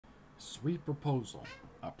Sweet proposal.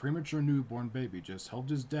 A premature newborn baby just helped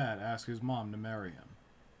his dad ask his mom to marry him.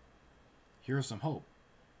 Here's some hope.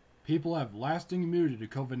 People have lasting immunity to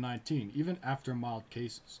COVID-19 even after mild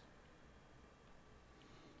cases.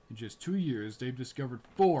 In just 2 years, they've discovered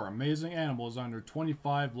 4 amazing animals on their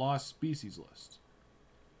 25 lost species list.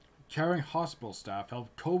 Caring hospital staff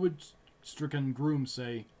helped COVID-stricken grooms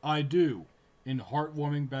say, "I do," in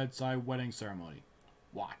heartwarming bedside wedding ceremony.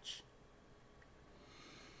 Watch.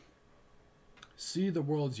 See the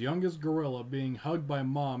world's youngest gorilla being hugged by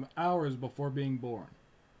mom hours before being born.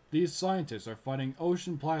 These scientists are fighting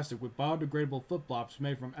ocean plastic with biodegradable flip-flops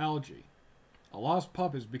made from algae. A lost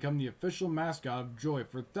pup has become the official mascot of joy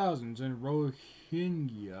for thousands in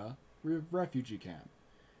Rohingya refugee camp.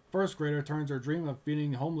 First grader turns her dream of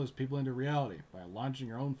feeding homeless people into reality by launching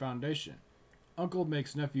her own foundation. Uncle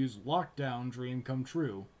makes nephew's lockdown dream come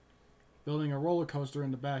true, building a roller coaster in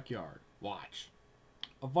the backyard. Watch.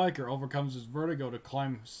 A biker overcomes his vertigo to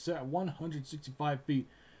climb 165 feet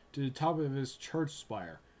to the top of his church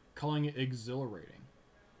spire, calling it exhilarating.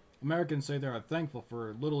 Americans say they are thankful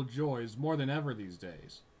for little joys more than ever these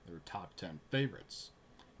days. Their top 10 favorites.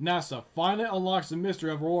 NASA finally unlocks the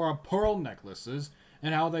mystery of Aurora pearl necklaces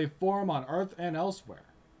and how they form on Earth and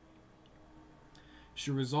elsewhere.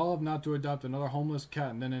 She resolved not to adopt another homeless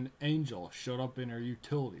cat, and then an angel showed up in her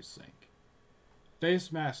utility sink.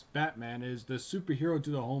 Face masked Batman is the superhero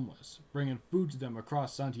to the homeless, bringing food to them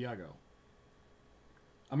across Santiago.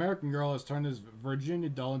 American Girl has turned his Virginia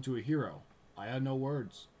doll into a hero. I had no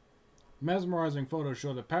words. Mesmerizing photos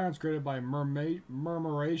show the patterns created by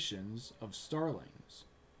murmurations of starlings.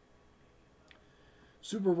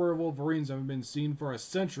 Super rare wolverines haven't been seen for a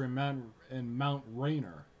century in Mount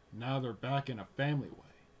Rainier. Now they're back in a family way.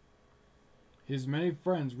 His many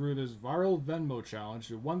friends grew this viral Venmo challenge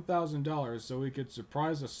to $1,000 so he could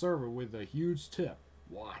surprise a server with a huge tip.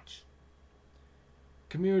 Watch.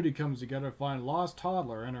 Community comes together to find lost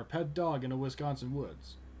toddler and her pet dog in the Wisconsin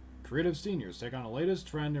woods. Creative seniors take on the latest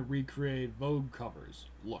trend and recreate Vogue covers.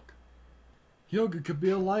 Look. Yoga could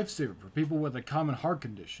be a lifesaver for people with a common heart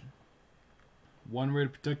condition. One way to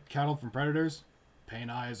protect cattle from predators? Paint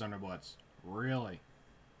eyes on their butts. Really?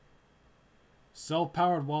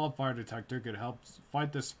 Self-powered wildfire detector could help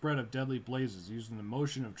fight the spread of deadly blazes using the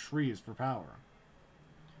motion of trees for power.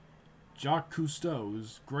 Jacques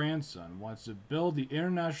Cousteau's grandson wants to build the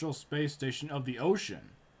International Space Station of the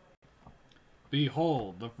ocean.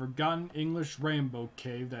 Behold, the forgotten English rainbow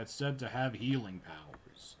cave that's said to have healing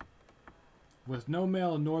powers. With no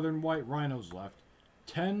male northern white rhinos left,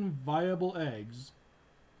 10 viable eggs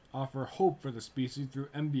offer hope for the species through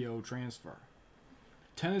embryo transfer.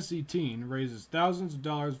 Tennessee teen raises thousands of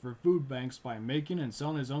dollars for food banks by making and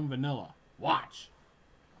selling his own vanilla. Watch!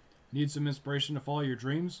 Need some inspiration to follow your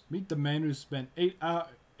dreams? Meet the man who spent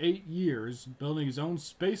 8 years building his own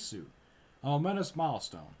spacesuit. A momentous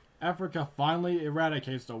milestone. Africa finally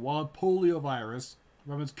eradicates the wild polio virus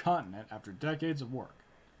from its continent after decades of work.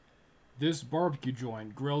 This barbecue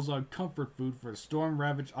joint grills out comfort food for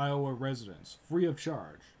storm-ravaged Iowa residents, free of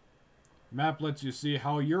charge. Map lets you see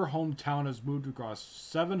how your hometown has moved across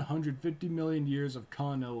 750 million years of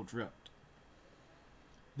continental drift.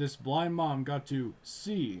 This blind mom got to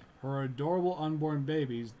see her adorable unborn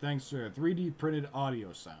babies thanks to a 3D printed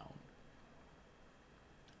audio sound.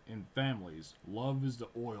 In families, love is the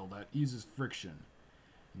oil that eases friction,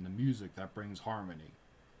 and the music that brings harmony.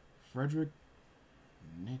 Friedrich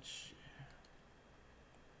Nietzsche.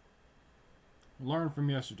 Learn from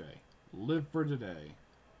yesterday, live for today,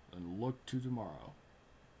 and look to tomorrow.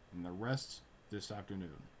 And the rest this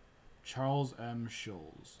afternoon. Charles M.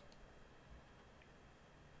 Schulz.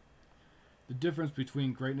 The difference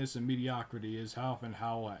between greatness and mediocrity is how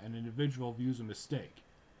an individual views a mistake.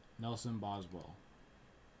 Nelson Boswell.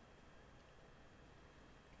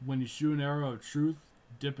 When you shoot an arrow of truth,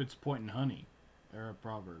 dip its point in honey. Arab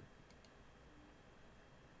proverb.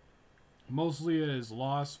 Mostly it is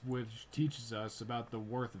loss which teaches us about the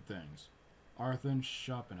worth of things. Arthur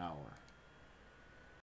Schopenhauer.